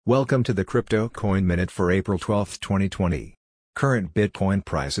Welcome to the Crypto Coin Minute for April 12, 2020. Current Bitcoin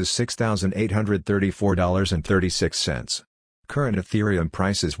price is $6,834.36. Current Ethereum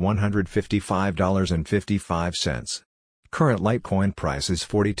price is $155.55. Current Litecoin price is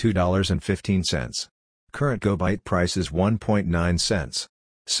 $42.15. Current GoByte price is 1.9 cents.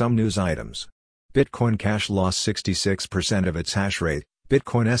 Some news items. Bitcoin Cash lost 66% of its hash rate,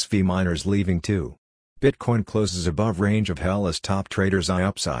 Bitcoin SV miners leaving too. Bitcoin closes above range of hell as top traders eye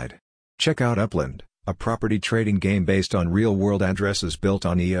upside. Check out Upland, a property trading game based on real-world addresses built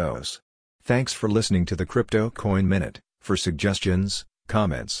on EOS. Thanks for listening to the Crypto Coin Minute. For suggestions,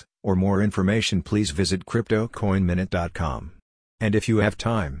 comments, or more information, please visit CryptoCoinMinute.com. And if you have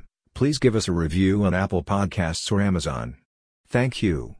time, please give us a review on Apple Podcasts or Amazon. Thank you.